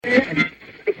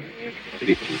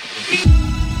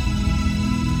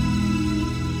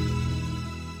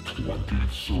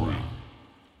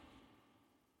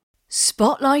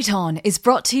Spotlight On is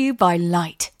brought to you by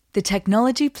Light, the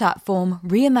technology platform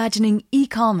reimagining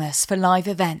e-commerce for live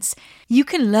events. You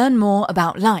can learn more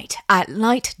about Light at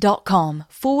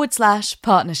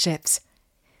light.com/partnerships.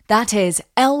 That is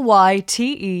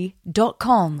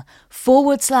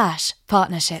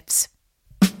lyte.com/partnerships.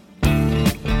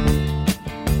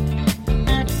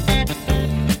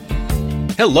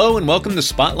 Hello and welcome to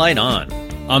Spotlight On.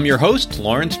 I'm your host,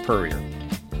 Lawrence Purrier.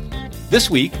 This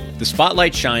week, the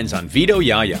spotlight shines on Vito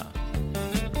Yaya.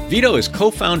 Vito is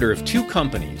co-founder of two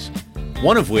companies,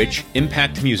 one of which,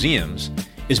 Impact Museums,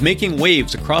 is making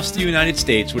waves across the United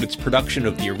States with its production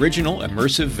of the original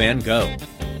immersive Van Gogh.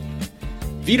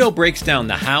 Vito breaks down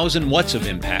the hows and whats of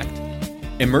Impact,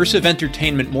 immersive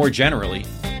entertainment more generally,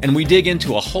 and we dig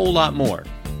into a whole lot more.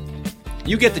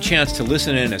 You get the chance to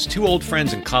listen in as two old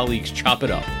friends and colleagues chop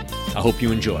it up. I hope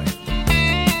you enjoy.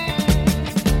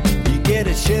 Get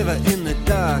a shiver in the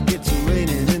dark, it's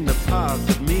raining in the park,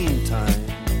 but meantime.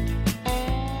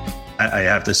 I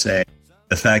have to say,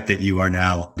 the fact that you are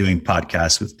now doing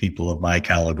podcasts with people of my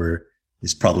caliber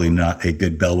is probably not a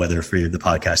good bellwether for the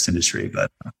podcast industry,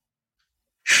 but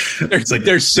it's like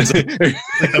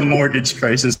a mortgage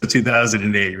crisis of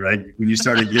 2008, right? When you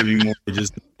started giving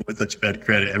mortgages with such bad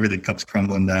credit, everything comes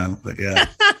crumbling down. But yeah.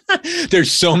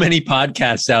 There's so many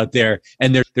podcasts out there,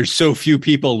 and there's so few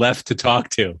people left to talk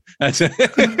to.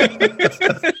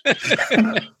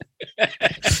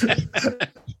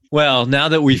 Well, now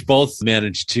that we've both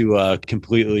managed to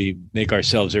completely make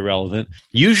ourselves irrelevant,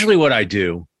 usually what I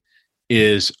do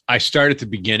is I start at the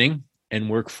beginning and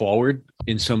work forward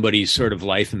in somebody's sort of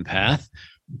life and path.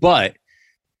 But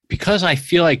because I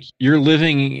feel like you're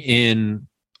living in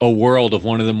a world of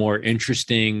one of the more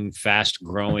interesting,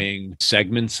 fast-growing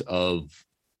segments of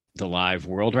the live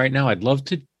world right now, I'd love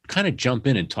to kind of jump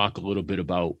in and talk a little bit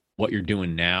about what you're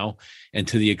doing now. And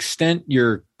to the extent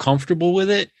you're comfortable with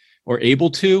it or able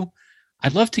to,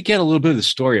 I'd love to get a little bit of the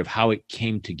story of how it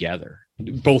came together,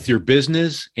 both your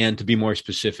business and, to be more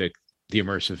specific, the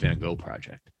Immersive Van Gogh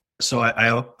project. So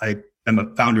I am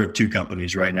a founder of two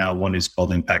companies right now. One is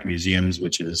called Impact Museums,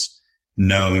 which is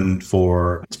known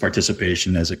for its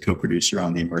participation as a co-producer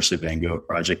on the Immersive Van Gogh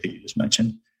project that you just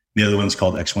mentioned. The other one's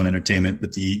called X1 Entertainment.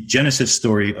 But the genesis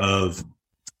story of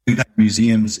Impact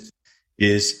Museums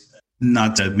is,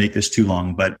 not to make this too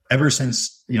long, but ever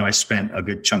since, I spent a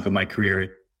good chunk of my career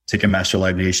at Ticketmaster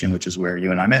Live Nation, which is where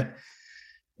you and I met.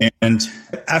 And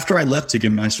after I left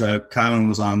Ticketmaster, I kind of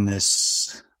was on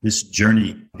this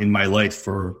journey in my life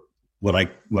for what I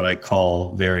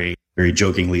call very, very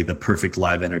jokingly the perfect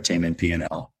live entertainment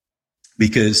P&L.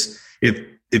 Because if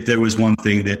there was one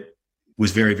thing that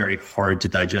was very, very hard to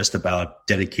digest about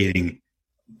dedicating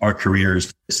our careers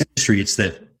to this industry, it's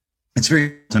that it's very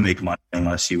hard to make money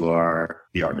unless you are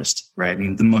the artist, right? I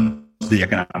mean, the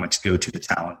economics go to the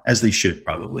talent, as they should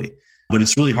probably, but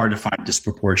it's really hard to find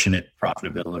disproportionate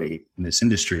profitability in this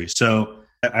industry. So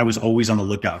I was always on the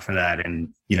lookout for that.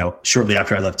 And, shortly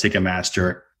after I left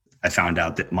Ticketmaster, I found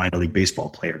out that minor league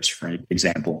baseball players, for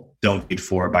example, don't get paid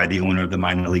for by the owner of the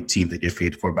minor league team. They get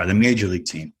paid for by the major league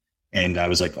team. And I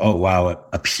was like, oh, wow,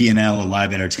 a P&L and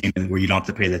live entertainment where you don't have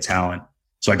to pay the talent.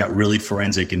 So I got really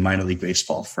forensic in minor league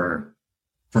baseball for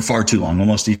far too long,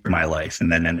 almost even my life,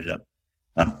 and then ended up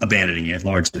abandoning it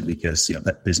largely because,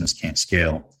 that business can't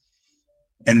scale.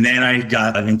 And then I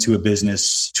got into a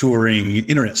business touring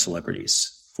internet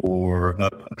celebrities for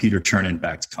a Peter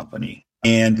Chernin-backed company.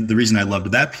 And the reason I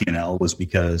loved that P&L was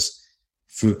because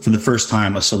for the first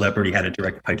time, a celebrity had a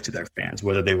direct pipe to their fans,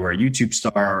 whether they were a YouTube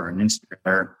star or an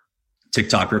Instagram,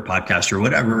 TikToker, podcaster, or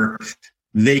whatever.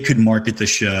 They could market the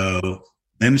show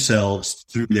themselves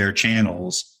through their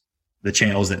channels, the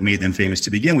channels that made them famous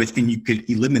to begin with, and you could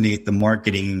eliminate the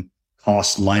marketing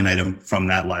cost line item from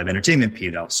that live entertainment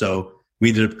P&L. So we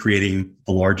ended up creating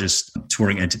the largest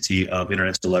touring entity of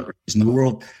internet celebrities in the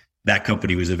world. That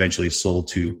company was eventually sold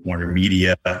to Warner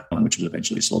Media, which was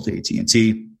eventually sold to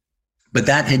AT&T. But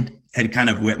that had kind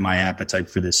of whet my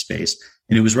appetite for this space.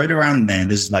 And it was right around then,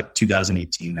 this is like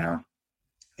 2018 now,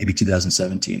 maybe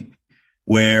 2017,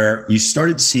 where you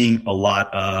started seeing a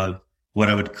lot of what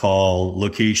I would call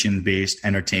location-based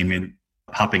entertainment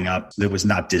popping up that was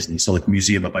not Disney. So like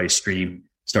Museum of Ice Cream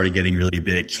started getting really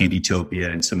big,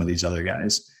 Candytopia and some of these other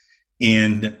guys.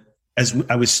 And as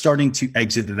I was starting to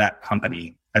exit that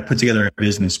company, I put together a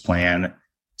business plan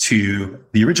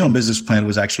the original business plan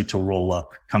was actually to roll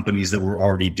up companies that were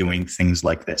already doing things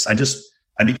like this. I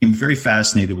became very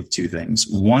fascinated with two things.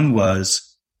 One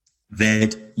was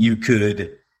that you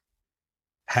could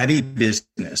had a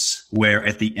business where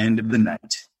at the end of the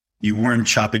night, you weren't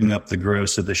chopping up the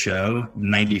gross of the show,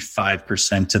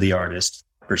 95% to the artist,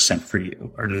 percent for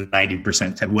you, or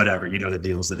 90% to whatever, the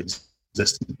deals that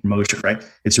exist in promotion, right?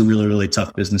 It's a really, really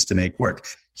tough business to make work.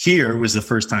 Here was the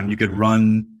first time you could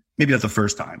run, maybe not the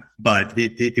first time, but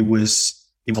it was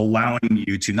allowing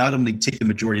you to not only take the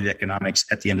majority of the economics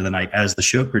at the end of the night as the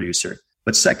show producer,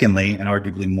 but secondly, and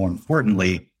arguably more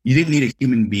importantly, you didn't need a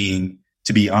human being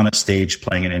to be on a stage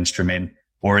playing an instrument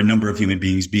or a number of human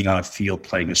beings being on a field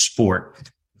playing a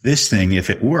sport. This thing, if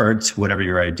it worked, whatever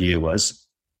your idea was,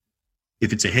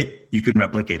 if it's a hit, you can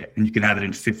replicate it and you can have it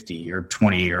in 50 or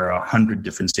 20 or 100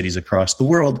 different cities across the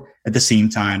world at the same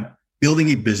time, building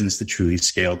a business that truly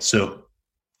scaled. So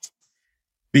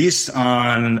based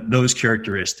on those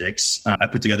characteristics, I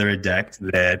put together a deck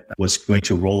that was going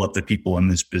to roll up the people in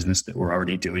this business that were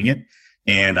already doing it.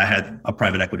 And I had a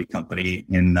private equity company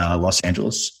in Los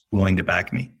Angeles willing to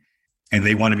back me. And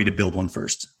they wanted me to build one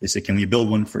first. They said, can we build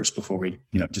one first before we,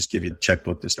 just give you the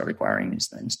checkbook to start acquiring these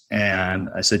things? And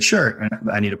I said, sure. And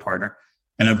I need a partner.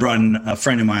 And I brought in a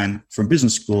friend of mine from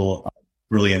business school, a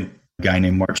brilliant guy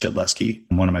named Mark Shedleski,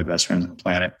 one of my best friends on the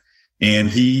planet. And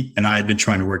he and I had been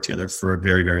trying to work together for a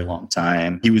very, very long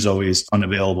time. He was always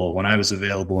unavailable when I was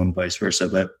available and vice versa.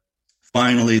 But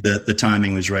finally, the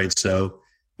timing was right. So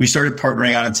we started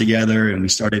partnering on it together and we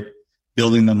started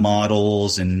building the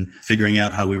models and figuring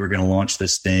out how we were going to launch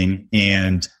this thing.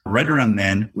 And right around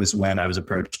then was when I was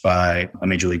approached by a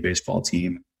Major League Baseball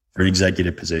team for an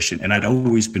executive position. And I'd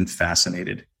always been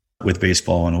fascinated with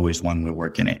baseball and always wanted to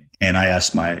work in it. And I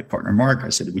asked my partner, Mark, I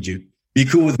said, would you be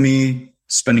cool with me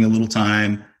spending a little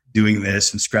time doing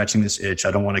this and scratching this itch?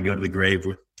 I don't want to go to the grave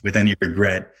with any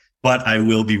regret, but I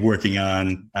will be working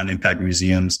on Impact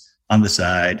Museums on the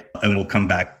side and we'll come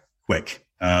back quick.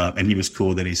 And he was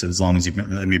cool that he said, as long as you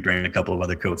let me bring a couple of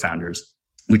other co-founders,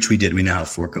 which we did. We now have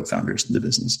 4 co-founders in the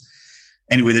business.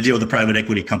 Anyway, the deal with the private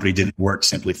equity company didn't work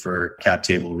simply for cap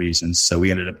table reasons. So we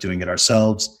ended up doing it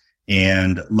ourselves.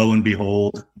 And lo and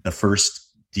behold, the first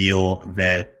deal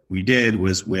that we did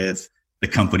was with the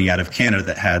company out of Canada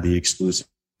that had the exclusive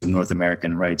North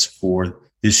American rights for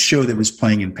this show that was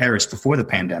playing in Paris before the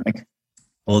pandemic,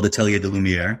 called Atelier de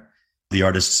Lumière. The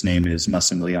artist's name is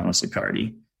Massimiliano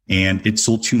Siccardi. And it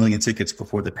sold 2 million tickets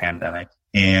before the pandemic.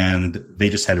 And they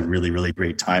just had a really, really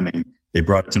great timing. They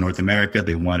brought it to North America.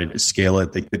 They wanted to scale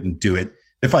it. They couldn't do it.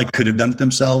 They probably could have done it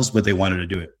themselves, but they wanted to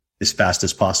do it as fast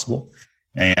as possible.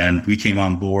 And we came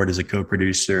on board as a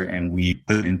co-producer and we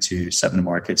put it into 7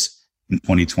 markets in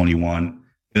 2021.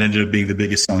 It ended up being the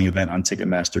biggest selling event on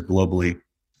Ticketmaster globally.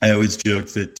 I always joke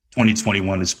that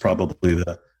 2021 is probably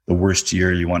the worst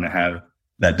year you want to have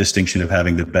that distinction of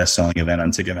having the best selling event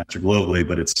on Ticketmaster globally,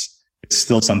 but it's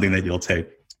still something that you'll take.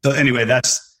 So anyway,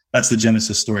 that's the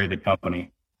genesis story of the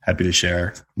company. Happy to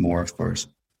share more, of course.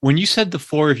 When you said the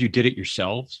 4 of you did it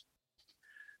yourselves,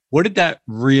 what did that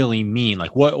really mean?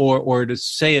 Like what, or to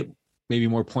say it maybe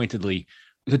more pointedly,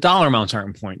 the dollar amounts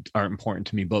aren't important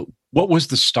to me, but what was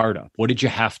the startup? What did you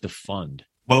have to fund?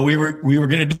 Well, we were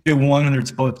going to do one, and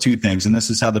there's both 2 things, and this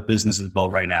is how the business is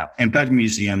built right now. Impact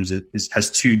Museums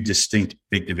has 2 distinct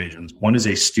big divisions. One is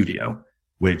a studio,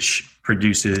 which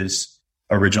produces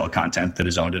original content that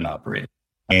is owned and operated.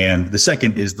 And the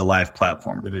second is the live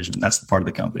platform division. That's the part of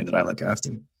the company that I look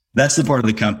after. That's the part of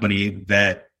the company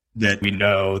that we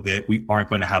know that we aren't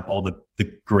going to have all the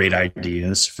great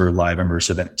ideas for live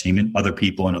immersive entertainment. Other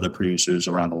people and other producers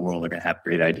around the world are going to have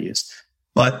great ideas.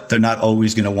 But they're not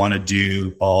always going to want to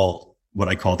do all what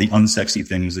I call the unsexy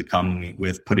things that come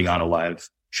with putting on a live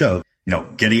show.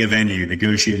 Getting a venue,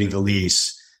 negotiating the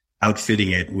lease,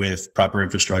 outfitting it with proper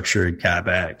infrastructure and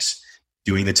CapEx,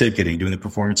 doing the ticketing, doing the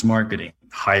performance marketing,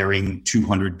 hiring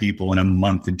 200 people in a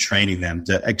month and training them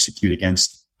to execute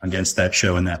against that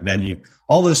show and that venue.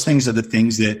 All those things are the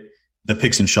things that the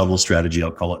picks and shovel strategy, I'll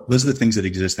call it. Those are the things that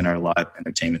exist in our live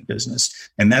entertainment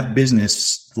business. And that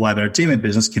business, the live entertainment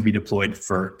business, can be deployed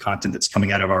for content that's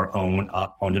coming out of our own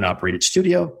owned and operated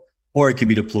studio, or it can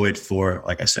be deployed for,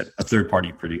 like I said, a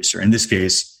third-party producer. In this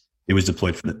case, it was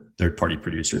deployed for the third-party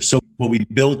producer. So what we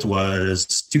built was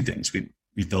 2 things.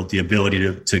 We built the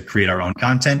ability to create our own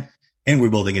content, and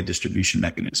we're building a distribution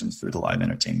mechanism for the live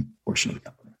entertainment portion of the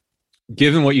company.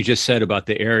 Given what you just said about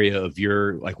the area of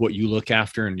your, like what you look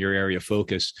after and your area of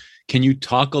focus, can you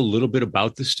talk a little bit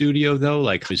about the studio though?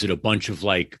 Like, is it a bunch of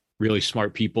like really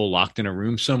smart people locked in a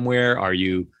room somewhere? Are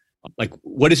you like,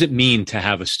 what does it mean to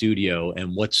have a studio,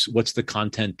 and what's the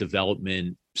content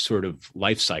development sort of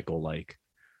life cycle like?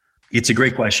 It's a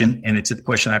great question. And it's a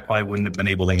question I probably wouldn't have been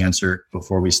able to answer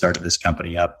before we started this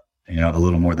company up, a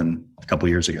little more than a couple of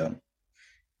years ago.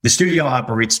 The studio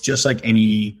operates just like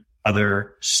any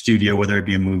other studio, whether it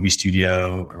be a movie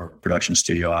studio or production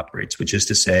studio operates, which is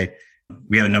to say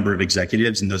we have a number of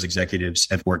executives, and those executives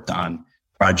have worked on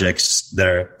projects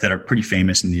that are pretty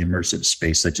famous in the immersive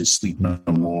space, such as Sleep No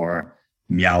More,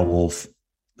 Meow Wolf.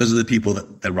 Those are the people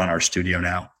that run our studio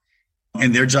now.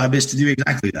 And their job is to do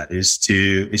exactly that, is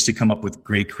to come up with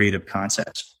great creative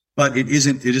concepts. But it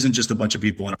isn't just a bunch of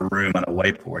people in a room on a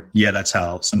whiteboard. Yeah, that's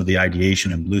how some of the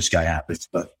ideation in Blue Sky happens.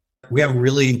 But we have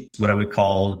really what I would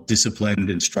call disciplined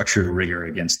and structured rigor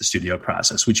against the studio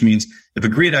process, which means if a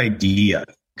great idea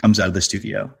comes out of the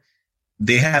studio,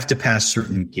 they have to pass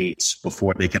certain gates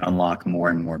before they can unlock more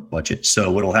and more budget. So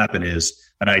what will happen is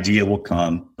an idea will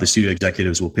come, the studio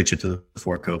executives will pitch it to the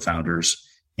 4 co-founders.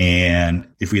 And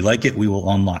if we like it, we will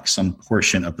unlock some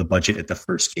portion of the budget at the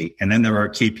first gate. And then there are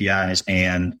KPIs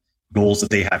and goals that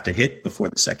they have to hit before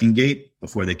the second gate,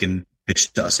 before they can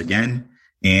pitch to us again.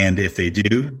 And if they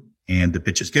do, and the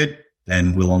pitch is good,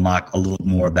 then we'll unlock a little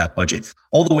more of that budget,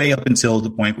 all the way up until the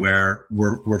point where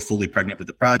we're fully pregnant with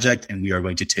the project and we are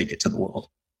going to take it to the world.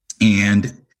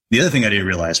 And the other thing I didn't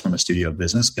realize from a studio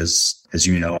business, because as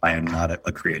you know, I am not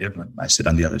a creative, I sit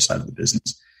on the other side of the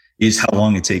business, is how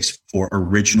long it takes for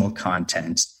original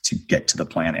content to get to the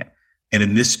planet. And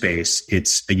in this space,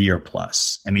 it's a year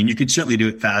plus. I mean, you could certainly do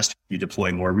it fast. You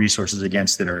deploy more resources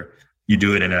against it, or you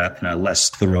do it in a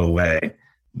less thorough way.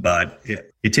 But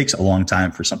it takes a long time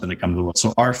for something to come to the world.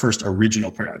 So our first original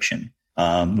production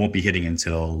won't be hitting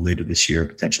until later this year,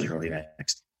 potentially early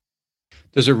next.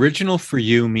 Does original for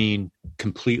you mean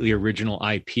completely original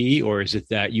IP, or is it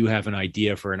that you have an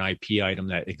idea for an IP item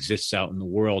that exists out in the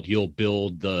world? You'll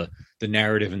build the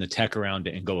narrative and the tech around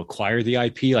it and go acquire the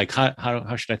IP? Like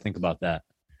how should I think about that?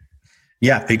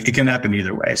 Yeah, it can happen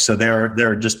either way. So there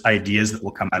are just ideas that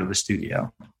will come out of the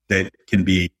studio that can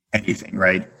be anything,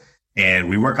 right? And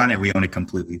we work on it. We own it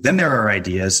completely. Then there are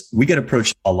ideas. We get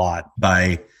approached a lot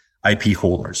by IP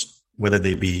holders, whether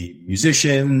they be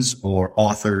musicians or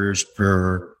authors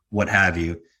or what have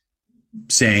you,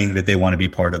 saying that they want to be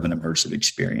part of an immersive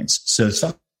experience. So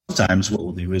sometimes what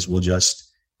we'll do is we'll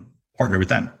just partner with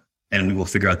them and we will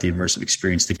figure out the immersive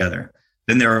experience together.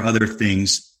 Then there are other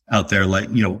things out there like,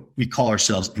 we call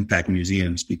ourselves impact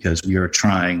museums because we are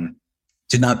trying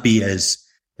to not be as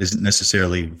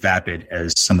necessarily vapid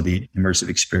as some of the immersive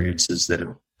experiences that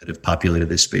have populated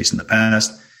this space in the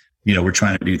past. We're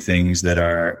trying to do things that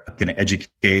are going to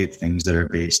educate, things that are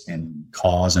based in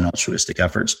cause and altruistic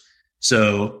efforts.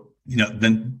 So,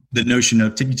 then the notion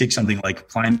of, you take something like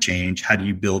climate change, how do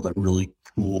you build a really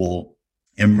cool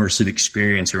immersive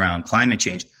experience around climate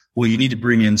change? Well, you need to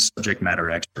bring in subject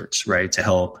matter experts, right, to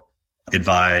help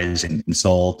advise and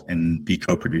consult and be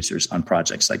co-producers on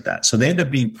projects like that. So they end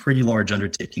up being pretty large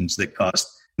undertakings that cost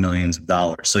millions of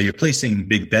dollars. So you're placing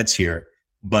big bets here,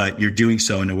 but you're doing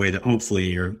so in a way that hopefully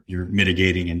you're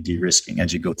mitigating and de-risking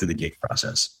as you go through the gate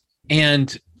process.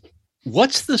 And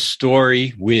what's the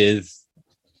story with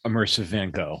Immersive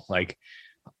Van Gogh? Like,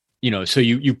 so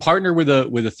you partner with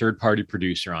a third-party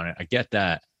producer on it. I get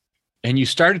that. And you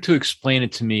started to explain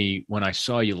it to me when I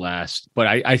saw you last, but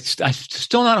I'm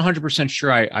still not 100%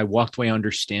 sure I walked away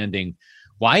understanding,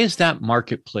 why is that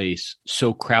marketplace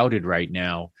so crowded right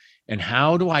now? And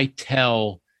how do I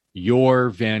tell your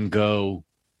Van Gogh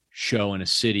show in a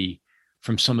city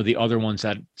from some of the other ones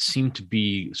that seem to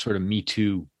be sort of Me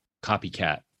Too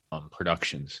copycat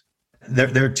productions?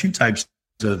 There are 2 types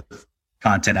of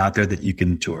content out there that you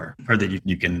can tour or that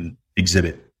you can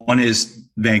exhibit. One is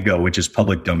Van Gogh, which is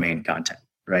public domain content,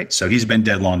 right? So he's been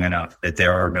dead long enough that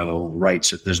there are no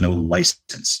rights, there's no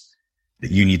license that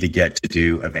you need to get to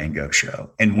do a Van Gogh show.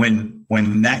 And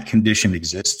when that condition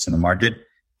exists in the market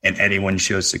and anyone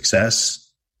shows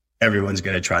success, everyone's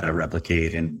going to try to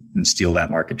replicate and steal that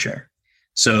market share.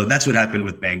 So that's what happened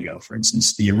with Van Gogh, for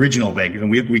instance. The original Van Gogh, and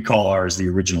we call ours the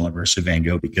original immersive Van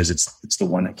Gogh because it's the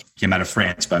one that came out of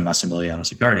France by Massimiliano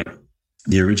Siccardi,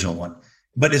 the original one.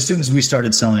 But as soon as we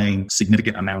started selling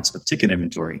significant amounts of ticket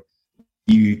inventory,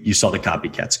 you saw the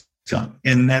copycats come.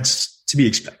 And that's to be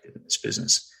expected in this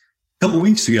business. A couple of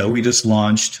weeks ago, we just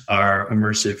launched our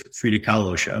immersive Frida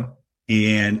Kahlo show.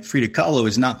 And Frida Kahlo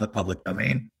is not in the public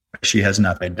domain. She has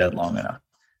not been dead long enough.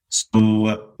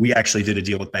 So we actually did a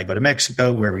deal with Banco de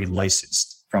Mexico where we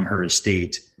licensed from her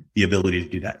estate the ability to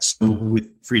do that. So with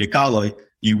Frida Kahlo,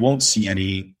 you won't see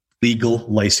any legal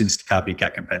licensed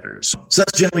copycat competitors. So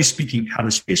that's generally speaking how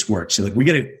the space works. So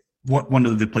one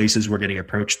of the places we're getting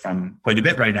approached from quite a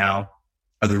bit right now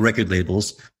are the record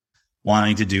labels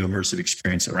wanting to do immersive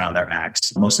experience around their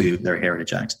acts, mostly their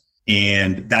heritage acts.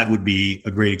 And that would be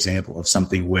a great example of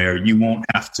something where you won't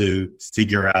have to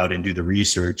figure out and do the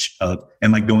research of,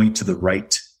 am I going to the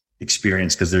right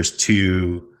experience because there's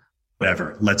two,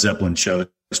 whatever, Led Zeppelin shows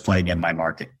playing in my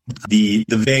market. The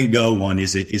Van Gogh one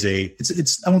it's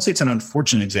I won't say it's an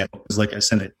unfortunate example because, like I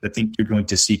said, I think you're going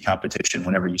to see competition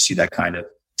whenever you see that kind of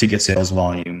ticket sales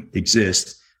volume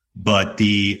exist. But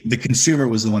the consumer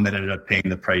was the one that ended up paying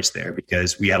the price there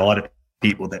because we had a lot of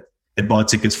people that bought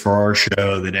tickets for our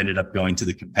show that ended up going to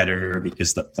the competitor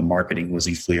because the marketing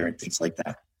wasn't clear and things like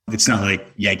that. It's not like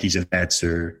Yankees and Mets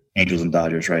or Angels and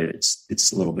Dodgers, right?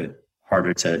 It's a little bit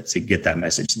harder to get that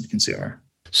message to the consumer.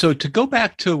 So to go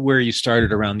back to where you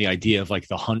started around the idea of like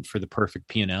the hunt for the perfect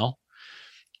P&L,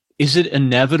 is it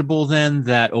inevitable then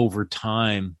that over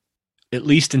time, at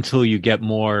least until you get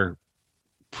more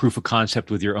proof of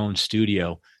concept with your own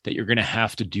studio, that you're going to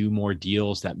have to do more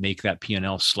deals that make that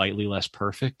P&L slightly less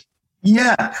perfect?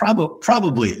 Yeah,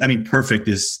 probably. I mean, perfect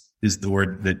is the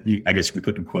word that I guess we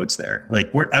put in quotes there.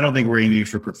 Like, I don't think we're aiming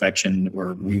for perfection,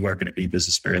 or we weren't going to be in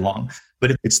business very long,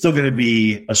 but it's still going to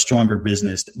be a stronger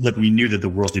business. Look, we knew that the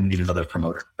world didn't need another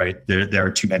promoter, right? There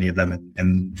are too many of them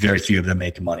and very few of them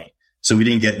make money. So we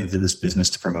didn't get into this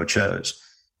business to promote shows.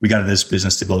 We got into this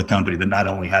business to build a company that not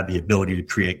only had the ability to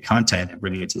create content and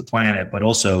bring it to the planet, but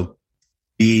also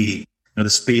the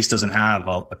space doesn't have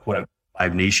a quote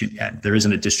Live Nation yet. There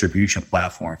isn't a distribution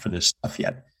platform for this stuff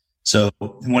yet. So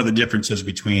one of the differences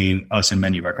between us and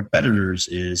many of our competitors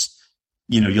is,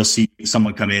 you'll see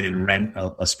someone come in and rent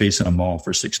a space in a mall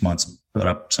for 6 months and put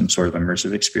up some sort of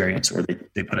immersive experience, or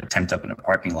they put a tent up in a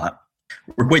parking lot.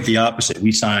 We're quite the opposite.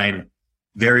 We sign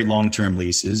very long-term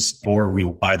leases, or we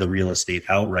will buy the real estate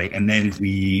outright. And then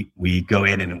we go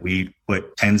in and we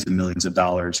put tens of millions of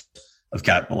dollars of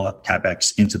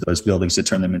CapEx into those buildings to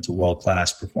turn them into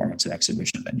world-class performance and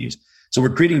exhibition venues. So we're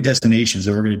creating destinations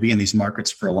that are going to be in these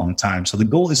markets for a long time. So the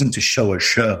goal isn't to show a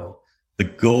show. The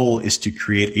goal is to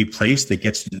create a place that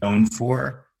gets known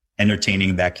for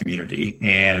entertaining that community.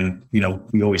 And,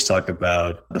 we always talk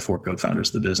about the four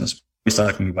co-founders of the business. We're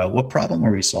talking about what problem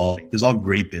are we solving? There's all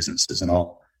great businesses and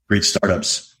all great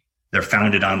startups. They're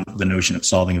founded on the notion of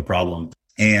solving a problem.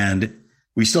 And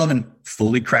we still haven't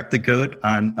fully cracked the code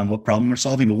on what problem we're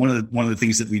solving. But one of the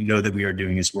things that we know that we are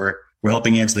doing is we're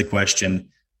helping answer the question,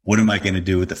 what am I going to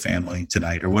do with the family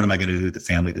tonight? Or what am I going to do with the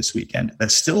family this weekend?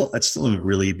 That's still a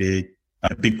really big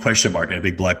question mark and a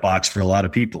big black box for a lot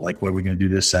of people. Like, what are we going to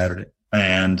do this Saturday?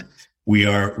 And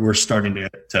we're starting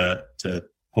to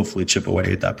hopefully chip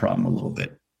away at that problem a little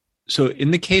bit. So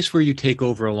in the case where you take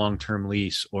over a long-term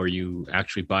lease or you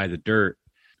actually buy the dirt,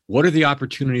 what are the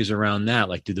opportunities around that?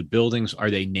 Like, do the buildings, are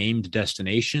they named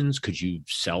destinations? Could you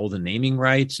sell the naming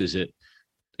rights? Is it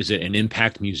an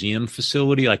impact museum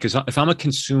facility? Like, if I'm a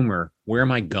consumer, where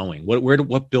am I going?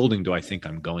 What building do I think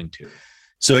I'm going to?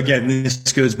 So again,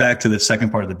 this goes back to the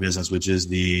second part of the business, which is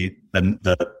the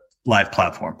live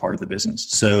platform part of the business.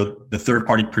 So the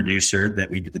third-party producer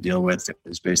that we did the deal with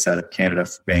is based out of Canada.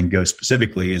 Van Gogh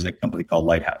specifically is a company called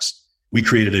Lighthouse. We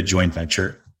created a joint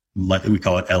venture. We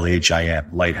call it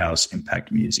LHIM, Lighthouse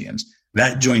Impact Museums.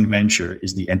 That joint venture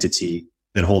is the entity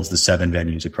that holds the 7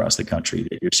 venues across the country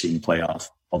that you're seeing play off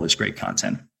all this great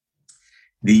content.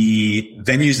 The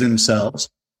venues themselves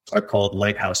are called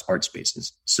Lighthouse Art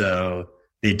Spaces. So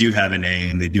they do have a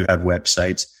name. They do have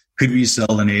websites. Could we sell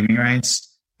the naming rights?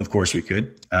 Of course we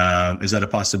could. Is that a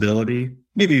possibility?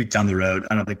 Maybe down the road.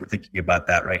 I don't think we're thinking about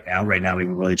that right now. Right now, we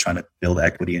were really trying to build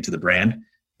equity into the brand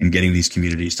and getting these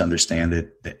communities to understand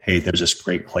that, hey, there's this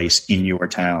great place in your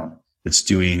town that's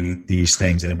doing these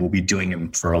things, and it will be doing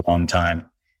them for a long time.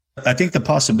 I think the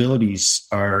possibilities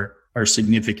are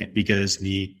significant because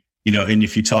and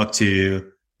if you talk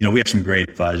to, we have some great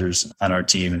advisors on our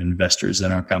team and investors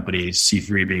in our company,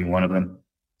 C3 being one of them.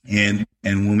 And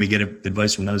when we get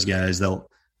advice from those guys, they'll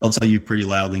tell you pretty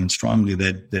loudly and strongly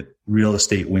that real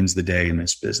estate wins the day in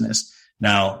this business.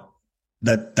 Now,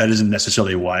 that isn't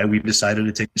necessarily why we've decided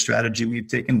to take the strategy we've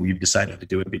taken. We've decided to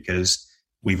do it because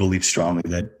we believe strongly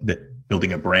that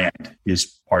building a brand is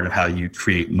part of how you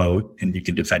create moat and you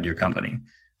can defend your company.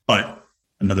 But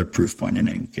another proof point in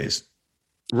any case.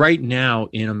 Right now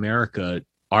in America,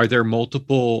 are there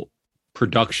multiple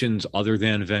productions other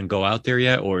than Van Gogh out there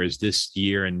yet? Or is this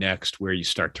year and next where you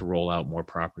start to roll out more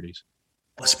properties?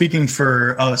 Speaking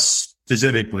for us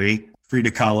specifically,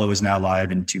 Frida Kahlo is now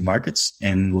live in 2 markets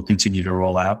and will continue to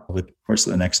roll out over the course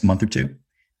of the next month or 2.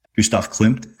 Gustav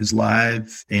Klimt is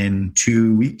live in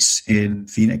 2 weeks in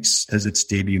Phoenix as its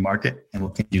debut market and will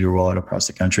continue to roll out across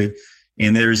the country.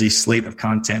 And there is a slate of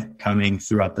content coming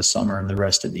throughout the summer and the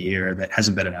rest of the year that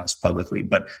hasn't been announced publicly.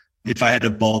 But if I had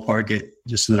to ballpark it,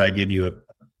 just so that I give you a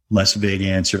less vague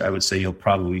answer, I would say you'll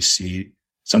probably see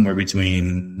somewhere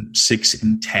between 6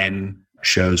 and 10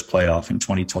 shows play off in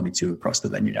 2022 across the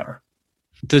venue network.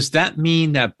 Does that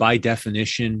mean that by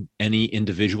definition, any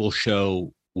individual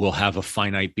show will have a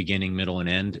finite beginning, middle, and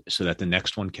end so that the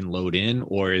next one can load in?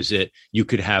 Or is it you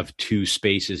could have two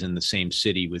spaces in the same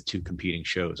city with two competing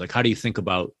shows? Like, how do you think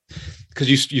about,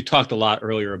 because you talked a lot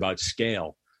earlier about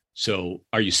scale. So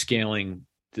are you scaling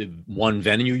the one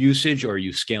venue usage, or are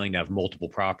you scaling to have multiple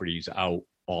properties out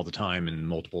all the time in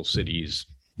multiple cities?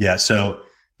 Yeah. So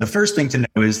the first thing to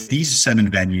know is these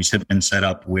 7 venues have been set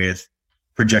up with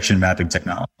projection mapping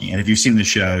technology. And if you've seen the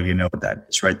show, you know what that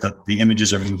is, right? The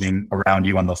images are moving around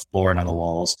you on the floor and on the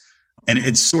walls. And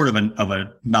it's sort of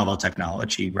a novel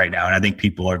technology right now. And I think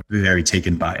people are very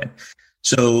taken by it.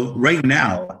 So right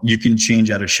now, you can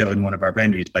change out a show in one of our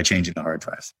venues by changing the hard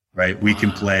drive, right? We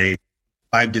can play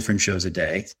 5 different shows a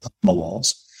day on the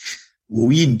walls.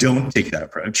 We don't take that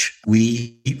approach.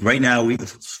 Right now,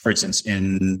 for instance,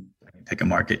 pick a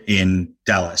market in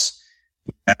Dallas,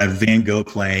 we have Van Gogh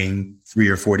playing 3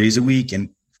 or 4 days a week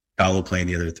and Kahlo playing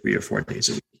the other 3 or 4 days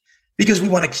a week, because we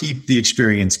want to keep the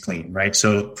experience clean, right?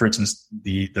 So for instance,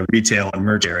 the retail and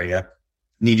merge area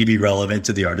need to be relevant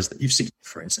to the artists that you've seen,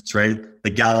 for instance, right? The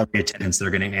gallery attendants that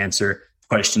are going to answer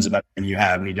questions about when you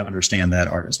have need to understand that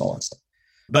artist, all that stuff.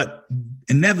 But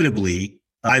inevitably,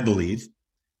 I believe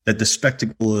that the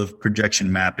spectacle of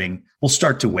projection mapping will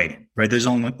start to wane, right? There's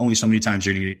only so many times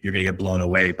you're going to get blown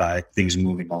away by things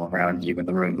moving all around you in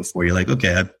the room before you're like,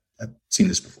 okay, I've seen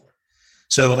this before.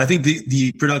 So I think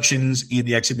the productions and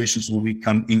the exhibitions will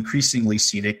become increasingly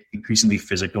scenic, increasingly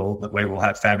physical, the way we'll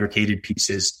have fabricated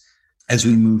pieces as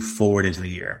we move forward into the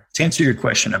year. To answer your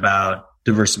question about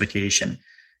diversification,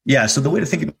 yeah, so the way to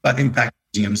think about Impact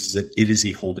Museums is that it is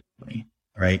a holding company,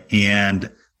 right? And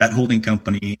that holding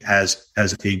company has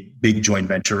a big joint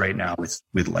venture right now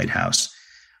with Lighthouse.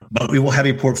 But we will have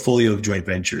a portfolio of joint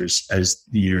ventures as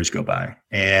the years go by.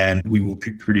 And we will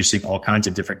be producing all kinds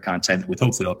of different content with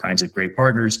hopefully all kinds of great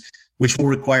partners, which will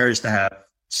require us to have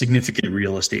significant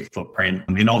real estate footprint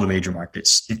in all the major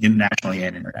markets, nationally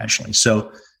and internationally.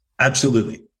 So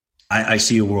absolutely, I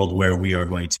see a world where we are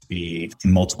going to be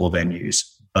in multiple venues.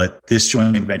 But this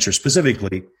joint venture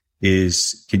specifically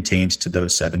is contained to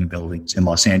those 7 buildings in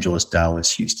Los Angeles,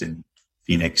 Dallas, Houston,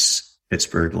 Phoenix,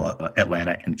 Pittsburgh,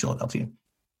 Atlanta, and Philadelphia.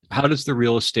 How does the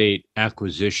real estate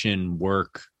acquisition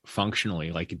work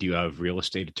functionally? Like, do you have real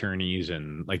estate attorneys,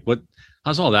 and like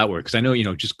how's all that work? Because I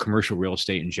know, just commercial real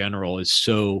estate in general is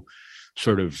so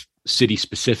sort of city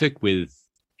specific with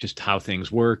just how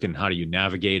things work and how do you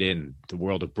navigate it, and the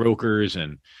world of brokers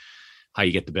and how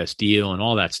you get the best deal and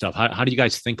all that stuff. How do you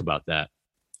guys think about that?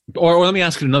 Or let me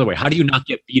ask it another way. How do you not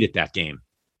get beat at that game?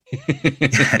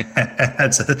 That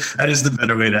is the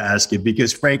better way to ask it,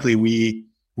 because frankly, we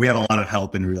have a lot of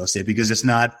help in real estate, because it's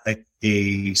not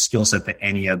a skill set that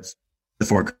any of the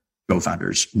 4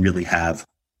 co-founders really have.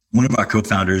 One of our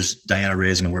co-founders, Diana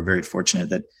Reyes, and we're very fortunate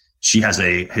that she has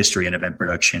a history in event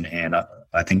production and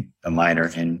I think a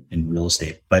minor in real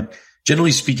estate. But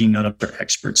generally speaking, none of them are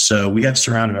experts. So we have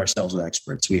surrounded ourselves with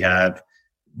experts. We have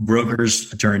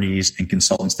brokers, attorneys, and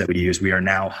consultants that we use. We are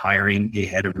now hiring a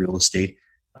head of real estate,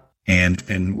 and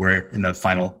we're in the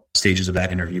final stages of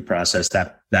that interview process.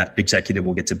 That executive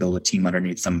will get to build a team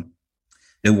underneath them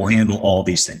that will handle all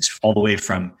these things, all the way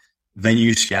from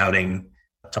venue scouting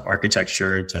to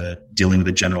architecture to dealing with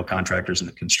the general contractors and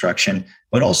the construction,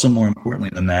 but also more importantly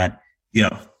than that,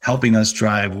 helping us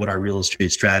drive what our real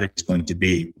estate strategy is going to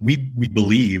be. We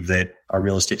believe that our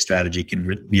real estate strategy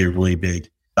can be a really big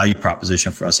value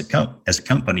proposition for us as a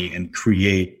company and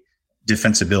create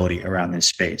defensibility around this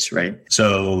space, right?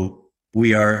 So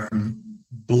we are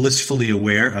blissfully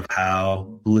aware of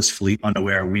how blissfully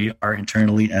unaware we are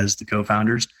internally as the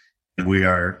co-founders. And we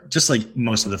are, just like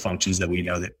most of the functions that we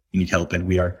know that we need help in,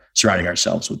 we are surrounding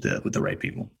ourselves with the right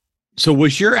people. So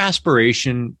was your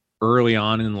aspiration early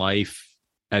on in life,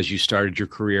 as you started your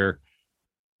career,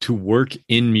 to work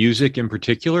in music in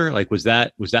particular? Like, was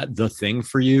that the thing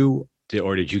for you?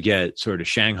 Or did you get sort of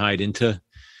shanghaied into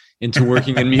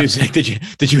working in music?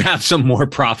 Did you have some more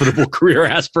profitable career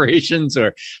aspirations,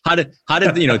 or how did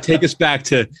take us back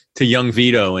to young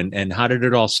Vito and how did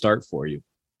it all start for you?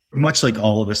 Much like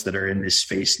all of us that are in this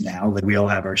space now, like we all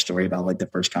have our story about like the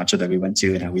first concert that we went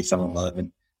to and how we fell in love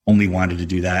and only wanted to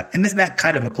do that. And that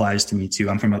kind of applies to me too.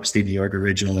 I'm from upstate New York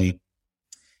originally,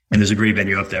 and there's a great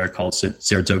venue up there called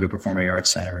Saratoga Performing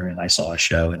Arts Center. And I saw a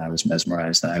show and I was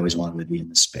mesmerized, and I always wanted to be in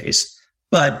this space.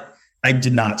 But I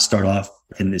did not start off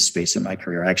in this space in my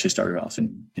career. I actually started off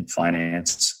in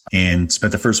finance and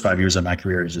spent the first 5 years of my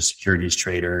career as a securities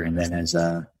trader. And then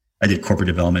I did corporate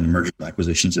development and merger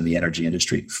acquisitions in the energy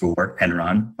industry for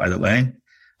Enron, by the way,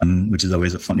 which is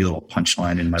always a funny little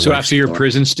punchline in my life. So after your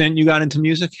prison stint, you got into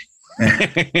music?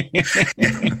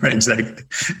 Right, exactly.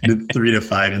 The 3 to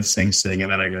 5 and sing,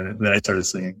 and then I started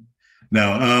singing.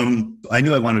 No, I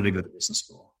knew I wanted to go to business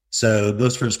school. So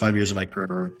those first 5 years of my career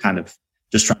were kind of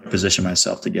just trying to position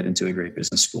myself to get into a great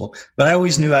business school. But I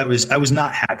always knew I was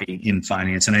not happy in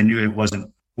finance, and I knew it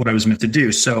wasn't what I was meant to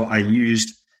do. So I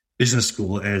used business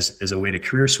school as a way to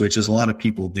career switch, as a lot of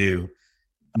people do.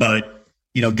 But,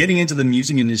 getting into the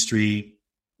music industry,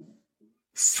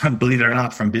 believe it or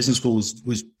not, from business school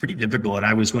was pretty difficult. And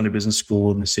I was going to business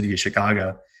school in the city of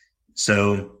Chicago.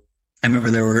 So I remember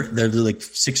there were like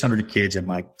 600 kids in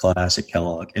my class at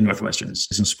Kellogg in Northwestern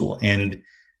Business School. And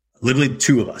literally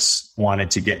 2 of us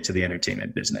wanted to get to the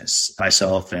entertainment business,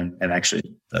 myself and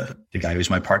actually the guy who's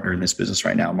my partner in this business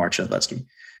right now, Mark Shedletsky.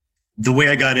 The way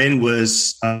I got in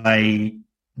was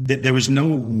there was no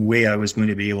way I was going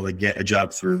to be able to get a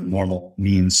job through normal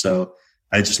means. So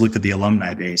I just looked at the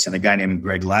alumni base, and a guy named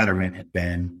Greg Latterman had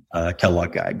been a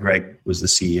Kellogg guy. Greg was the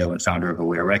CEO and founder of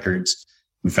Aware Records,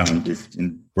 who founded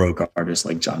and broke artists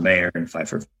like John Mayer and Fight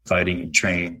for Fighting and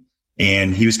Train.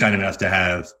 And he was kind enough to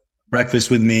have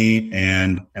breakfast with me.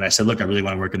 And I said, look, I really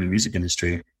want to work in the music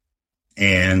industry.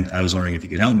 And I was wondering if he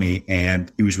could help me.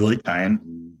 And he was really kind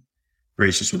and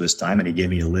gracious with his time. And he gave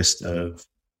me a list of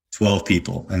 12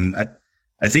 people. And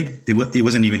I think it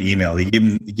wasn't even email. He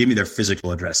gave me their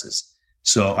physical addresses.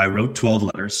 So I wrote 12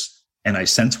 letters, and I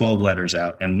sent 12 letters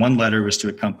out. And one letter was to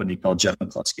a company called Jeff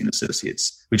McCluskey &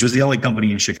 Associates, which was the only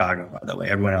company in Chicago, by the way.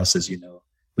 Everyone else, as you know,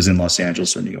 was in Los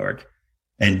Angeles or New York.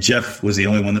 And Jeff was the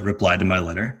only one that replied to my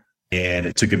letter. And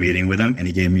I took a meeting with him, and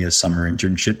he gave me a summer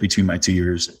internship between my 2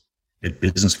 years at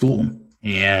business school.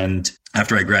 And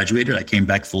after I graduated, I came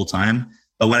back full time.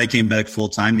 But when I came back full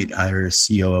time, he'd hired a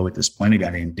COO at this point, a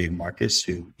guy named Dave Marcus,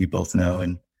 who we both know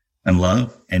and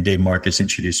love. And Dave Marcus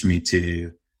introduced me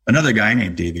to another guy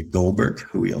named David Goldberg,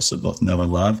 who we also both know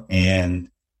and love. And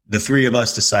the 3 of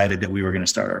us decided that we were going to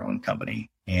start our own company.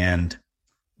 And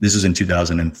this was in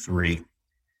 2003.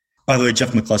 By the way,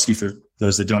 Jeff McCluskey, for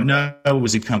those that don't know,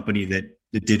 was a company that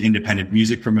did independent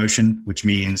music promotion, which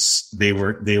means they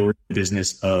were in the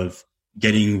business of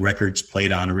getting records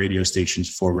played on radio stations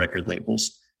for record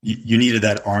labels. You needed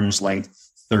that arm's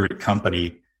length third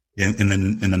company in the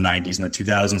 90s and the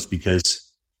 2000s,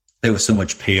 because there was so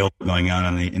much pale going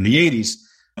on in the 80s.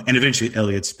 And eventually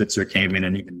Elliot Spitzer came in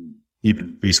and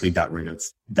even basically got rid of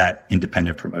that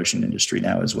independent promotion industry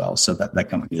now as well. So that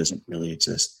company doesn't really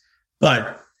exist.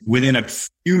 But within a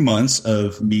few months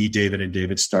of me, David, and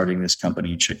David starting this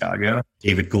company in Chicago,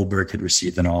 David Goldberg had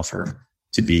received an offer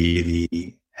to be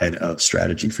the head of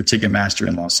strategy for Ticketmaster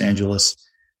in Los Angeles.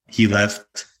 He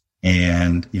left.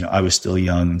 And, I was still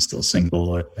young and still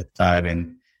single at the time.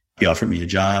 And he offered me a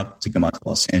job to come out to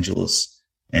Los Angeles,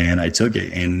 and I took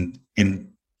it. And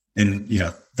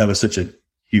that was such a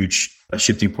huge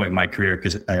shifting point in my career,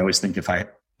 because I always think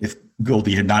if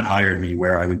Goldie had not hired me,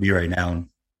 where I would be right now, and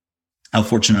how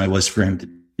fortunate I was for him to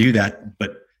do that.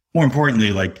 But more importantly,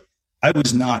 I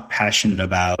was not passionate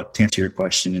about, to answer your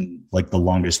question in the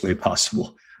longest way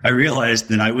possible. I realized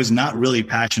that I was not really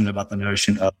passionate about the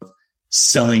notion of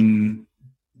selling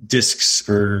discs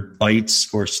or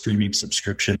bytes or streaming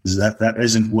subscriptions. That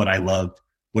isn't what I loved.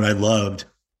 What I loved,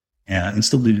 and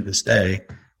still do to this day,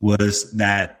 was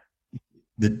that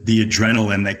the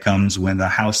adrenaline that comes when the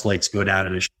house lights go down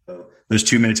at a show. Those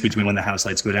 2 minutes between when the house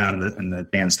lights go down and the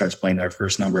band starts playing their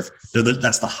first number,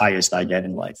 that's the highest I get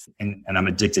in life. And I'm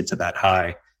addicted to that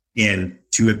high. And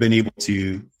to have been able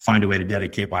to find a way to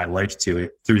dedicate my life to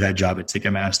it through that job at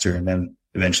Ticketmaster, and then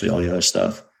eventually all the other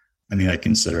stuff, I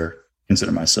consider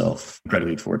myself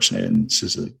incredibly fortunate, and this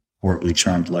is a horribly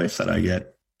charmed life that I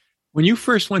get. When you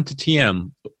first went to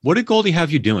TM, what did Goldie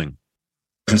have you doing?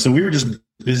 And so we were just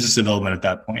business development at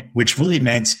that point, which really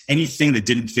meant anything that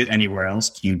didn't fit anywhere else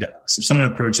came to us. If someone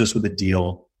approached us with a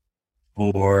deal,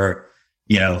 or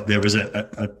there was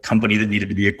a company that needed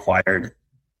to be acquired,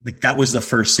 that was the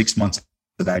first 6 months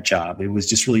of that job. It was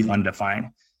just really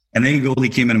undefined. And then Goldie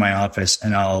came into my office,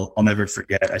 and I'll never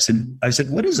forget. I said,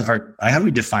 what is how do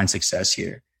we define success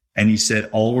here? And he said,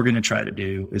 all we're going to try to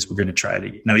do is we're going to try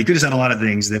to, now he could have said a lot of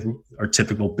things that are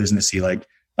typical businessy, like,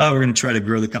 oh, we're going to try to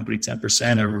grow the company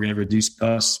 10%, or we're going to reduce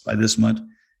costs by this much.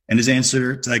 And his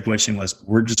answer to that question was,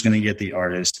 we're just going to get the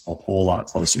artist a whole lot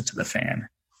closer to the fan.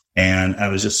 And I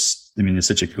was just, it's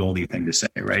such a Goldie thing to say,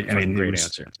 right? Great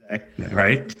answer.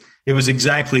 Right? It was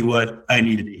exactly what I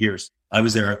needed to hear. I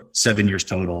was there 7 years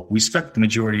total. We spent the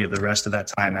majority of the rest of that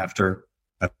time after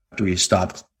we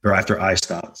stopped, or after I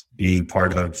stopped being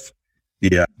part of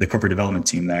the corporate development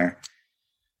team there,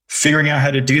 figuring out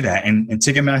how to do that. And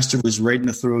Ticketmaster was right in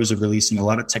the throes of releasing a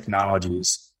lot of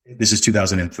technologies. This is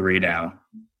 2003 now.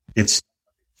 It's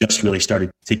just really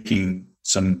started taking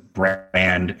some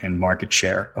brand and market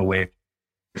share away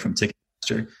from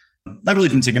Ticketmaster. Not really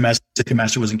from Ticketmaster.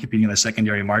 Ticketmaster wasn't competing in the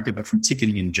secondary market, but from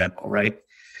ticketing in general, right?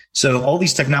 So all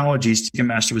these technologies,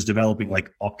 Ticketmaster was developing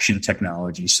like auction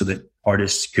technology so that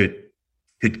artists could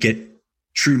get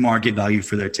true market value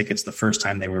for their tickets the first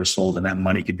time they were sold, and that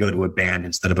money could go to a band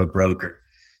instead of a broker.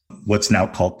 What's now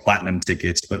called platinum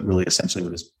tickets, but really essentially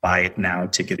what is buy it now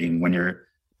ticketing, when you're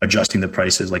adjusting the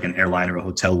prices like an airline or a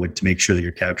hotel would to make sure that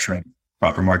you're capturing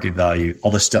proper market value.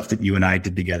 All the stuff that you and I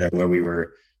did together where we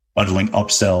were bundling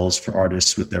upsells for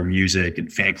artists with their music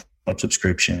and fan club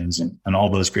subscriptions and all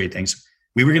those great things.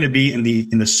 We were going to be in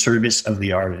the service of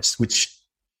the artist, which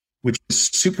is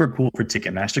super cool for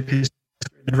Ticketmaster because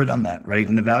we've never done that, right?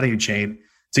 In the value chain,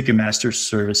 Ticketmaster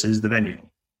services the venue.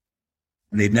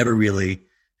 They've never really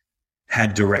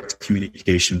had direct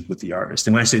communication with the artist.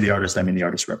 And when I say the artist, I mean the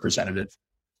artist representative,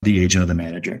 the agent or the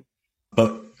manager.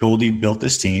 But Goldie built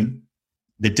this team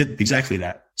that did exactly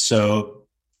that. So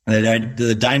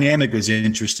the dynamic was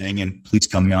interesting, and please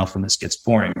cut me off when this gets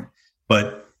boring.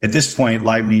 But at this point,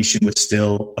 Live Nation was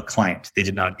still a client. They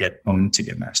did not get owned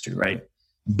Ticketmaster, right?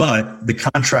 But the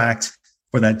contract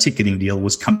for that ticketing deal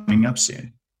was coming up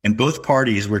soon. And both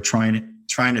parties were trying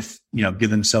to give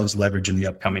themselves leverage in the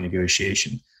upcoming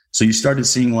negotiation. So you started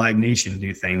seeing Live Nation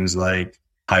do things like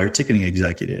hire ticketing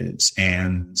executives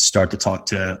and start to talk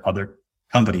to other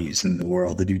companies in the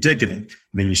world that do ticketing. And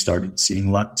then you started seeing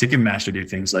Ticketmaster do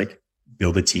things like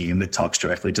build a team that talks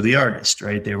directly to the artist,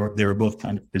 right? They were both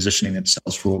kind of positioning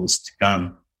themselves for what was to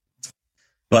come.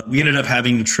 But we ended up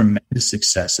having tremendous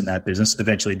success in that business.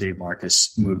 Eventually, Dave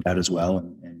Marcus moved out as well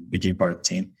and became part of the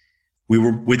team. We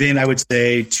were within, I would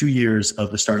say, 2 years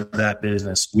of the start of that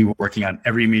business. We were working on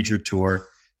every major tour,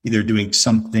 either doing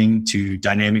something to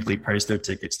dynamically price their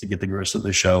tickets to get the gross of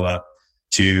the show up,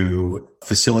 to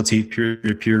facilitate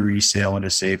peer-to-peer resale in a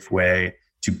safe way,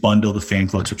 to bundle the fan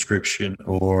club subscription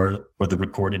or the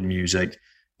recorded music,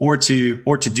 or to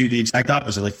do the exact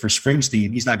opposite. Like for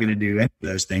Springsteen, he's not going to do any of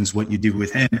those things. What you do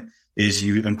with him is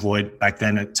you employed back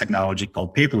then a technology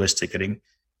called paperless ticketing,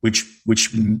 which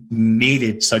made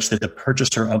it such that the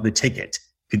purchaser of the ticket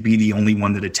could be the only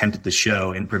one that attended the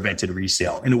show and prevented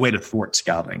resale in a way to thwart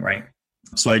scalping, right?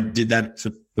 So I did that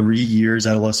for 3 years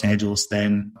out of Los Angeles.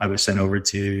 Then I was sent over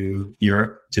to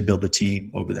Europe to build the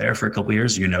team over there for a couple of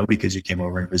years, because you came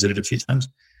over and visited a few times.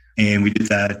 And we did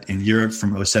that in Europe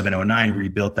from 07, 09,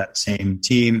 rebuilt that same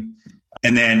team.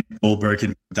 And then Goldberg had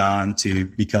moved on to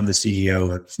become the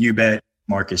CEO of UBET.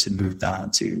 Marcus had moved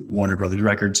on to Warner Brothers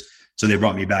Records. So they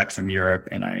brought me back from Europe,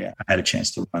 and I had a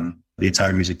chance to run the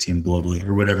entire music team globally,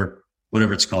 or whatever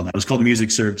it's called now. It was called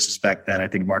Music Services back then. I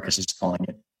think Marcus is calling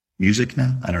it music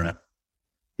now. I don't know.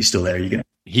 He's still there.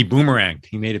 He boomeranged.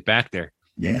 He made it back there.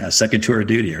 Yeah, second tour of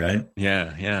duty, right?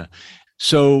 Yeah.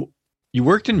 So you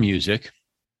worked in music.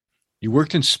 You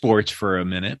worked in sports for a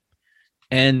minute.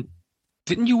 And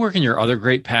didn't you work in your other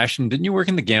great passion? Didn't you work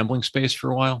in the gambling space for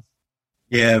a while?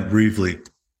 Yeah, briefly.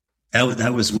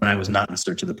 That was when I was not in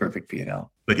search of the perfect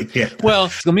P&L. But yeah. Well,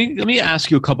 let me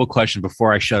ask you a couple of questions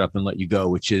before I shut up and let you go,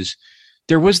 which is,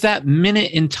 there was that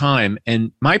minute in time,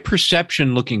 and my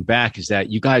perception looking back is that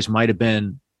you guys might have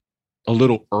been a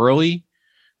little early,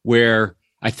 where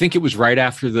I think it was right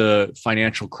after the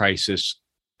financial crisis,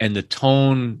 and the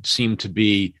tone seemed to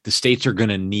be the states are going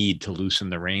to need to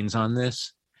loosen the reins on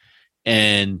this,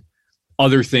 and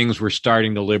other things were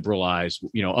starting to liberalize.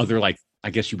 Other, like,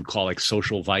 I guess you would call like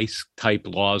social vice type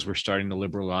laws were starting to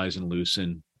liberalize and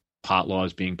loosen, pot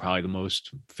laws being probably the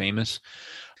most famous.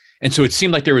 And so it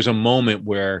seemed like there was a moment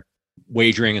where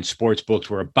wagering and sports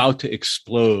books were about to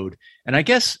explode. And I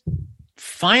guess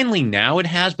finally now it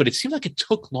has, but it seemed like it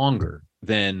took longer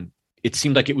than it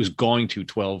seemed like it was going to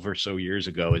 12 or so years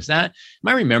ago. Am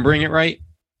I remembering it right?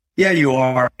 Yeah, you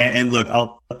are. And look,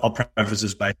 I'll preface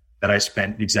this by that I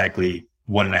spent exactly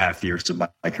 1.5 years of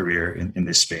my career in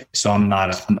this space. So I'm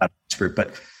not an expert,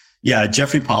 but yeah,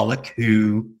 Jeffrey Pollack,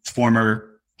 who former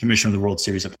commissioner of the World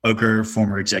Series of Poker,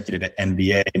 former executive at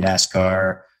NBA,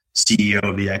 NASCAR, CEO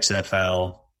of the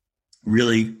XFL,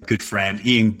 really good friend.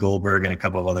 Ian Goldberg and a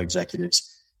couple of other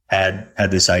executives had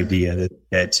this idea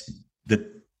that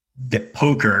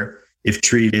poker, if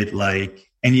treated like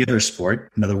any other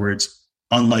sport, in other words,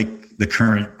 unlike the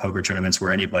current poker tournaments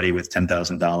where anybody with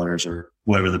 $10,000 or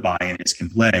whatever the buy-in is can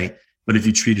play, but if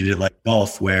you treated it like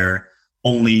golf, where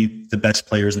only the best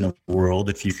players in the world,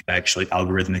 if you could actually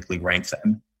algorithmically rank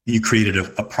them, you created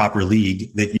a proper league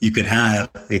that you could have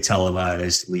a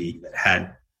televised league that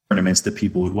had tournaments that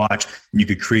people would watch. And you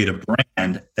could create a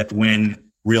brand that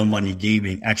when real money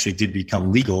gaming actually did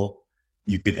become legal,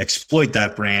 you could exploit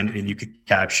that brand and you could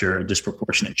capture a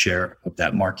disproportionate share of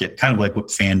that market, kind of like what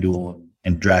FanDuel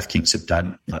and DraftKings have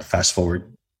done. Fast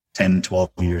forward 10,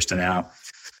 12 years to now.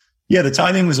 Yeah, the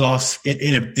timing was off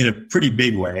in a pretty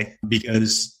big way,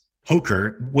 because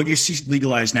poker, what you see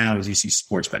legalized now is you see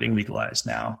sports betting legalized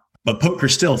now. But poker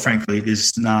still, frankly,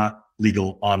 is not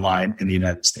legal online in the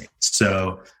United States.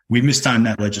 So we mistimed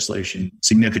that legislation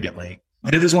significantly.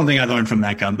 And if there's one thing I learned from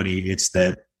that company, it's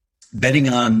that betting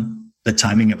on the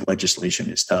timing of legislation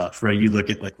is tough, right? You look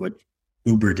at like what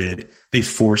Uber did. They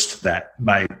forced that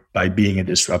by being a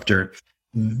disruptor.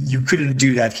 You couldn't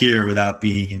do that here without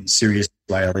being in serious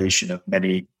violation of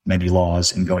many, many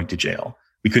laws and going to jail.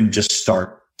 We couldn't just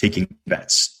start taking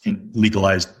bets and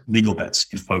legalized legal bets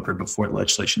in poker before the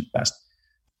legislation passed.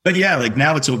 But yeah, like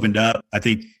now it's opened up. I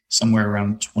think somewhere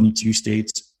around 22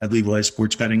 states have legalized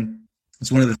sports betting.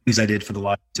 It's one of the things I did for the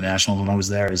Law International when I was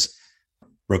there, is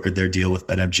brokered their deal with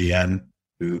BetMGM,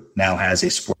 who now has a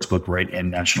sports book right in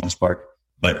Nationals Park.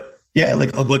 But yeah,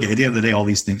 like look, at the end of the day, all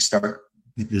these things start,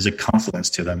 there's a confluence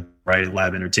to them, right?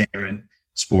 Live entertainment,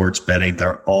 sports betting,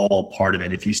 they're all part of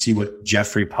it. If you see what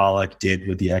Jeffrey Pollack did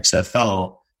with the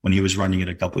XFL when he was running it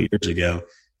a couple of years ago,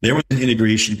 there was an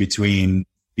integration between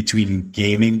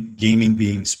gaming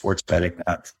being sports betting,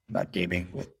 not gaming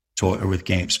with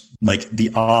games. Like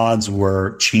the odds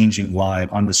were changing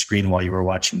live on the screen while you were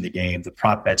watching the game. The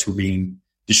prop bets were being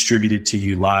distributed to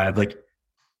you live. Like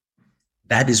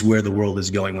that is where the world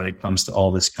is going when it comes to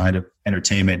all this kind of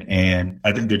entertainment. And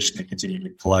I think they're just going to continue to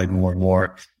collide more and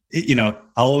more. I'll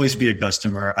always be a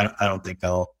customer. I don't think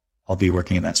I'll be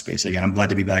working in that space again. I'm glad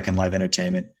to be back in live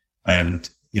entertainment. And,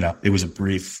 it was a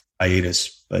brief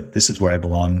hiatus, but this is where I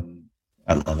belong.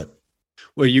 I love it.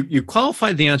 Well, you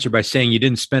qualified the answer by saying you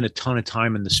didn't spend a ton of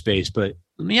time in the space, but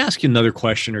let me ask you another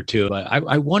question or two.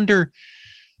 I wonder,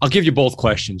 I'll give you both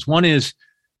questions. One is,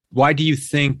 why do you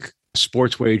think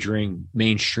sports wagering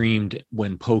mainstreamed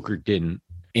when poker didn't?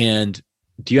 And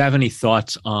do you have any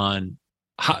thoughts on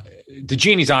how the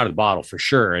genie's out of the bottle for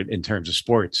sure in terms of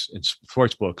sports and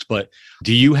sports books, but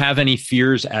do you have any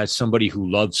fears as somebody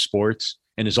who loves sports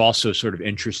and is also sort of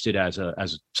interested as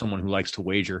someone who likes to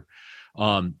wager?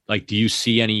 Like, do you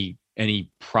see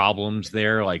any problems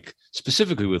there, like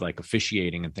specifically with like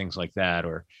officiating and things like that?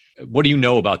 Or what do you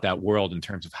know about that world in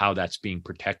terms of how that's being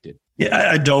protected?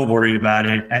 Yeah, I don't worry about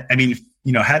it. I mean,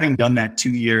 having done that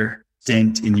 2-year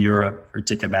stint in Europe for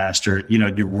Ticketmaster,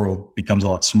 your world becomes a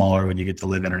lot smaller when you get to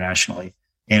live internationally.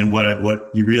 And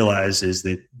what you realize is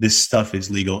that this stuff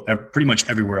is legal pretty much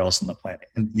everywhere else on the planet.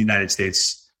 And the United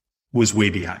States was way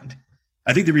behind.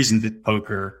 I think the reason that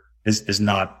poker is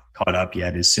not caught up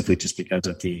yet is simply just because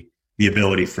of the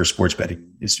ability for sports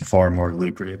betting is far more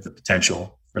lucrative. The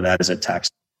potential for that as a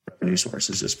tax revenue source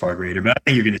is just far greater. But I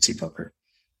think you're going to see poker.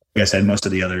 Like I said, most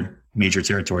of the other major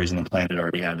territories on the planet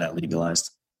already have that legalized.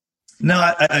 No,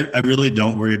 I really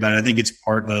don't worry about it. I think it's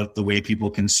part of the way people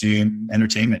consume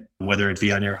entertainment, whether it be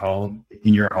in your home,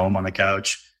 on the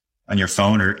couch, on your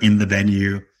phone, or in the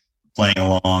venue, playing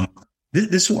along.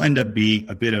 This will end up being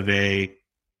a bit of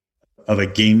a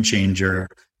game changer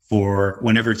for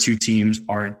whenever two teams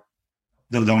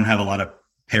don't have a lot of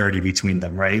parity between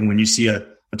them, right? And when you see a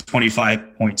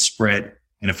 25-point spread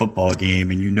in a football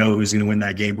game and who's going to win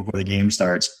that game before the game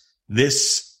starts,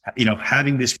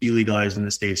 having this be legalized in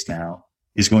the States now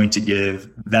is going to give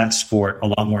that sport a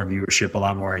lot more viewership, a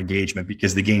lot more engagement,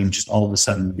 because the game just all of a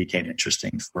sudden became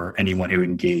interesting for anyone who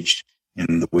engaged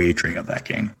in the wagering of that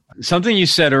game. Something you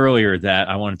said earlier that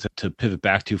I wanted to pivot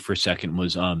back to for a second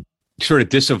was sort of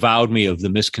disavowed me of the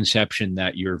misconception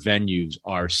that your venues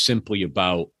are simply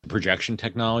about projection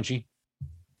technology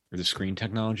or the screen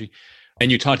technology.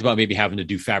 And you talked about maybe having to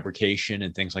do fabrication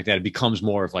and things like that. It becomes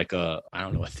more of like a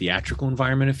theatrical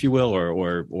environment, if you will,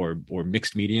 or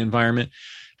mixed media environment.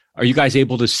 Are you guys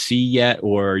able to see yet,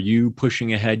 or are you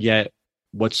pushing ahead yet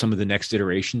what some of the next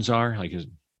iterations are? Like,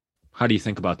 how do you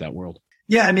think about that world?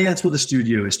 Yeah, I mean, that's what the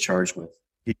studio is charged with.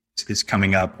 It's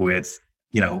coming up with,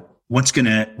 what's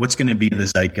gonna be the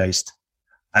zeitgeist?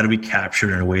 How do we capture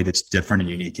it in a way that's different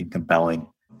and unique and compelling?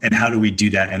 And how do we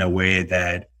do that in a way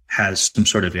that has some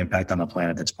sort of impact on the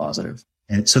planet that's positive?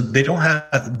 And so they don't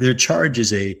have, their charge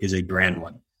is a grand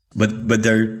one, but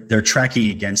they're tracking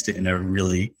against it in a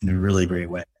really great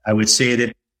way. I would say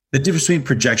that the difference between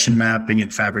projection mapping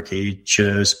and fabricated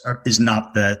shows is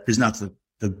not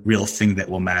the real thing that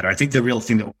will matter. I think the real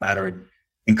thing that will matter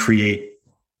and create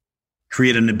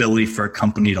an ability for a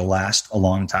company to last a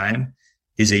long time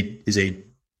is a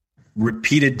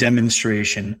repeated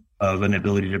demonstration of an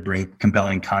ability to bring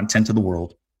compelling content to the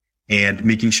world and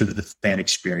making sure that the fan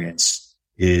experience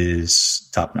is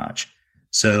top notch.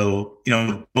 So,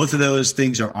 both of those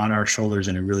things are on our shoulders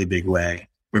in a really big way.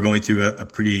 We're going through a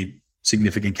pretty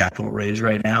significant capital raise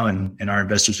right now, and our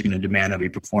investors are going to demand that we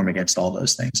perform against all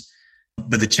those things.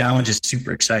 But the challenge is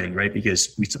super exciting, right?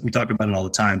 Because we talk about it all the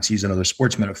time. To use another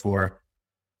sports metaphor,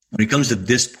 when it comes to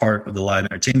this part of the live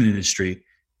entertainment industry,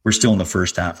 we're still in the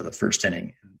first half of the first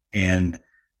inning. And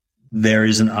there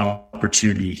is an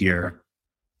opportunity here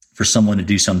for someone to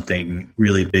do something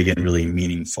really big and really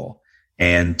meaningful.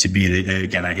 And to be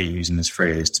again, I hate using this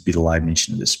phrase, to be the Live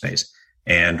Nation of this space.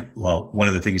 And well, one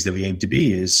of the things that we aim to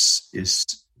be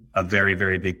is a very,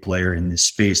 very big player in this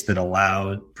space that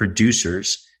allow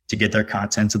producers to get their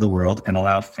content to the world and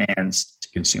allow fans to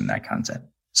consume that content.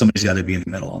 Somebody's got to be in the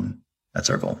middle, and that's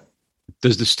our goal.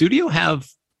 Does the studio have,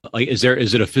 like, is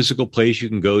it a physical place you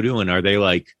can go to? And are they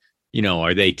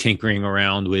are they tinkering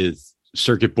around with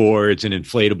circuit boards and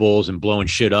inflatables and blowing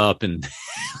shit up? And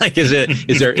like, is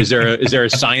there a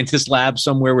scientist lab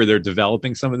somewhere where they're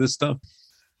developing some of this stuff?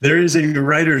 There is a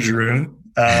writer's room.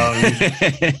 And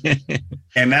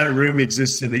that room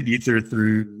exists in the ether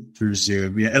through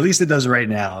Zoom. Yeah, at least it does right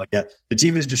now. Yeah, the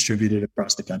team is distributed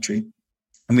across the country.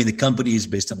 I mean, the company is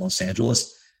based in Los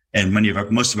Angeles, and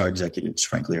most of our executives,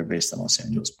 frankly, are based in Los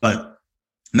Angeles. But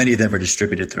many of them are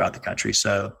distributed throughout the country.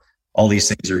 So all these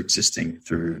things are existing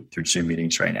through Zoom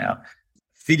meetings right now.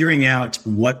 Figuring out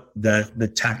what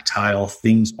the tactile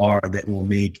things are that will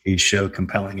make a show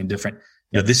compelling and different.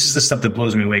 This is the stuff that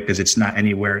blows me away because it's not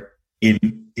anywhere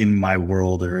in my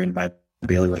world or in my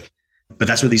bailiwick. But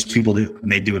that's what these people do.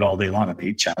 And they do it all day long. And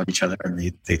they challenge each other, and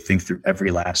they think through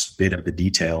every last bit of the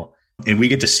detail. And we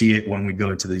get to see it when we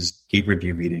go into these gate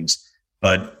review meetings.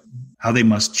 But how they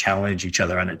must challenge each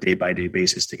other on a day-by-day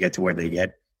basis to get to where they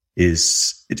get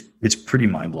it's pretty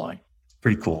mind-blowing.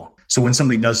 Pretty cool. So when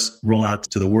something does roll out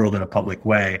to the world in a public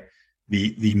way,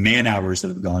 the man hours that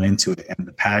have gone into it and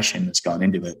the passion that's gone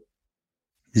into it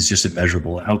is just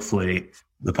immeasurable. And hopefully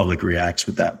the public reacts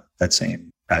with that same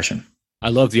passion. I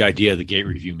love the idea of the gate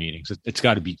review meetings. It's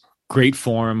got to be great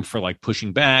forum for like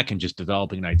pushing back and just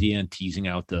developing an idea and teasing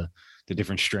out the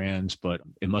different strands, but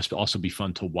it must also be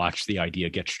fun to watch the idea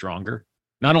get stronger.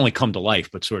 Not only come to life,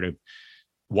 but sort of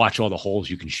watch all the holes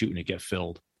you can shoot and it get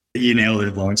filled. You nailed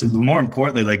it, Lawrence. And more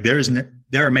importantly, like there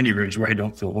are many rooms where I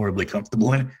don't feel horribly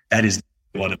comfortable in. That is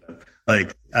one of them.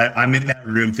 Like I'm in that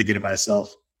room thinking to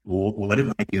myself, well, what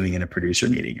am I doing in a producer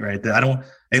meeting, right?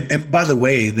 And by the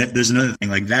way, there's another thing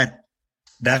like that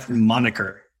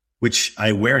moniker, which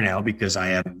I wear now because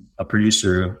I am a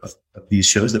producer of these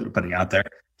shows that we're putting out there,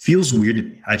 feels weird to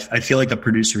me. I feel like a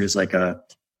producer is like an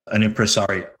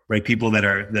impresario, right? People that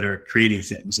are creating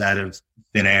things out of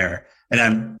thin air.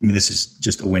 And this is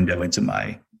just a window into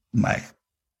my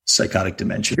psychotic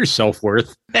dimension. Your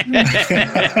self-worth. Yeah,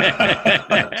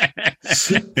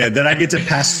 that I get to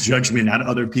pass judgment on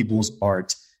other people's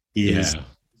art is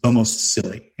almost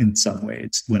silly in some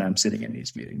ways when I'm sitting in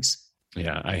these meetings.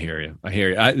 Yeah, I hear you.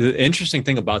 The interesting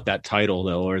thing about that title,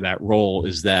 though, or that role,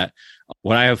 is that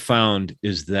what I have found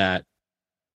is that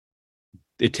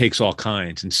it takes all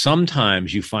kinds. And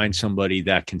sometimes you find somebody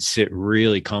that can sit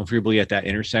really comfortably at that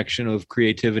intersection of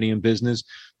creativity and business.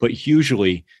 But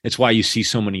usually it's why you see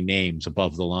so many names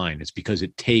above the line. It's because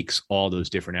it takes all those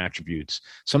different attributes.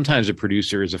 Sometimes a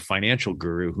producer is a financial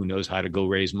guru who knows how to go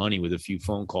raise money with a few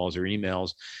phone calls or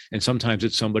emails. And sometimes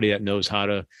it's somebody that knows how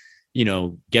to,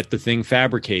 get the thing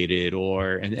fabricated,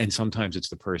 and sometimes it's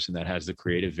the person that has the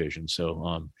creative vision.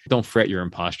 So don't fret your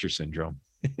imposter syndrome.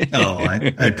 Oh,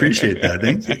 I appreciate that.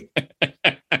 Thank you.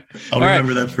 I'll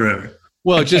remember that forever.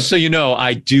 Well, just so you know,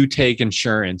 I do take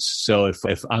insurance. So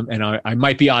if I'm, and I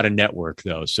might be out of network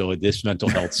though. So this mental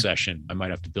health session, I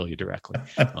might have to bill you directly.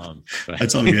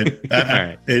 That's all good. All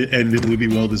right. And it will be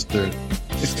well deserved.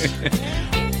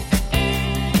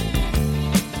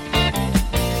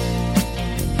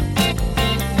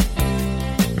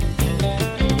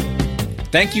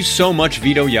 Thank you so much,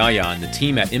 Vito Yaya and the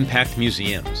team at Impact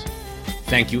Museums.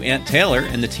 Thank you, Ant Taylor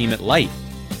and the team at Light.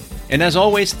 And as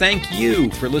always, thank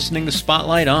you for listening to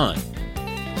Spotlight On.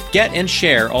 Get and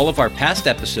share all of our past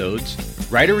episodes,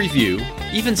 write a review,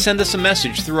 even send us a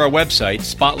message through our website,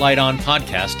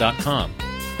 spotlightonpodcast.com.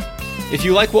 If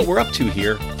you like what we're up to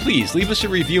here, please leave us a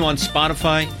review on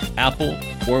Spotify, Apple,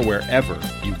 or wherever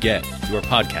you get your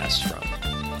podcasts from.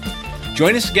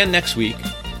 Join us again next week.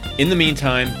 In the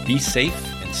meantime, be safe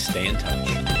and stay in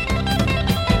touch.